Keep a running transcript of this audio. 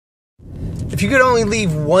if you could only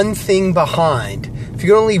leave one thing behind, if you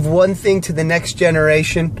could only leave one thing to the next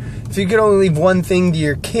generation, if you could only leave one thing to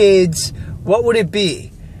your kids, what would it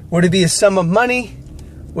be? Would it be a sum of money?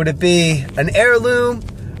 Would it be an heirloom?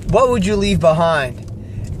 What would you leave behind?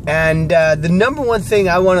 And the number one thing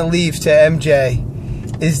I want to leave to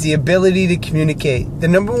MJ is the ability to communicate. The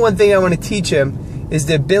number one thing I want to teach him is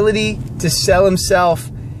the ability to sell himself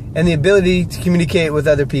and the ability to communicate with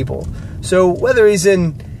other people. So whether he's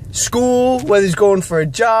in school, whether he's going for a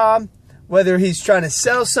job, whether he's trying to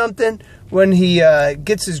sell something, when he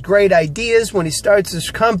gets his great ideas, when he starts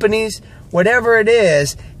his companies, whatever it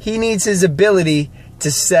is, he needs his ability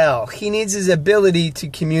to sell. He needs his ability to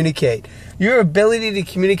communicate. Your ability to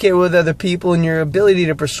communicate with other people and your ability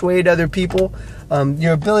to persuade other people,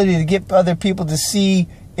 your ability to get other people to see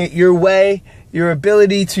it your way, your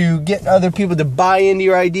ability to get other people to buy into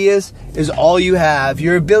your ideas is all you have.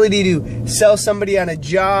 Your ability to sell somebody on a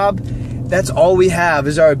job, that's all we have,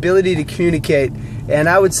 is our ability to communicate. And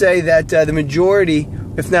I would say that the majority,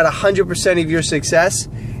 if not 100% of your success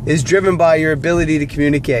is driven by your ability to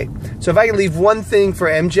communicate. So if I could leave one thing for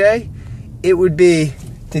MJ, it would be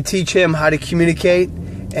to teach him how to communicate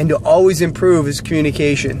and to always improve his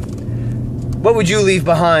communication. What would you leave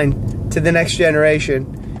behind to the next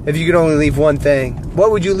generation if you could only leave one thing? What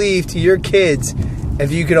would you leave to your kids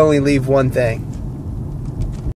if you could only leave one thing?